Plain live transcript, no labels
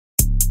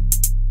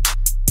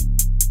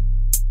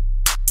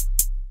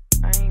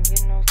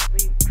get no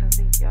sleep cause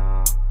of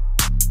y'all.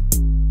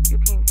 You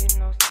can't get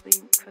no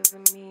sleep cause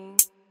of me.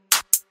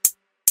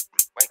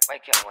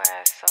 Wake your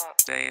ass up.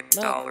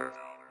 $10.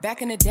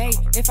 Back in the day,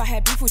 if I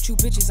had beef with you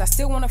bitches, I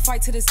still wanna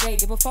fight to this day.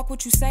 Give a fuck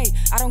what you say.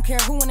 I don't care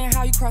who and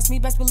how you cross me,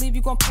 best believe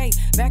you gon' pay.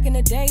 Back in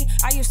the day,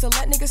 I used to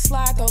let niggas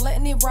slide, though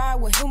letting it ride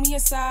would heal me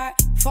inside.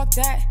 Fuck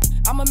that,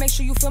 I'ma make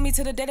sure you feel me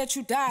to the day that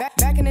you die.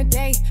 Back in the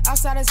day,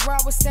 outside is where I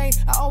would stay.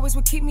 I always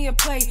would keep me a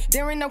play.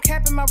 There ain't no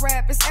cap in my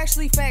rap, it's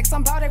actually facts.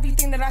 I'm about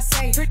everything that I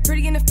say.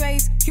 Pretty in the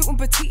face, cute and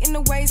petite in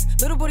the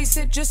waist. Little booty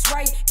sit just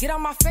right. Get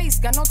on my face,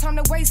 got no time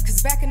to waste.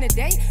 Cause back in the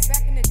day,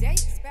 back in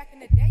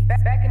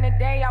the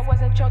day, I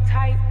wasn't your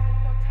type.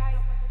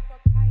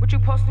 What you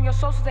post on your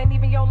socials ain't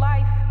even your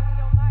life.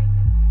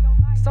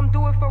 Some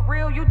do it for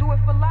real, you do it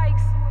for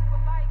likes.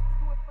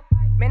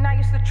 Man, I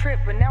used to trip,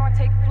 but now I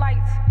take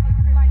flights.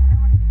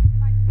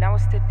 Now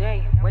it's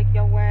today, wake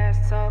your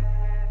ass up.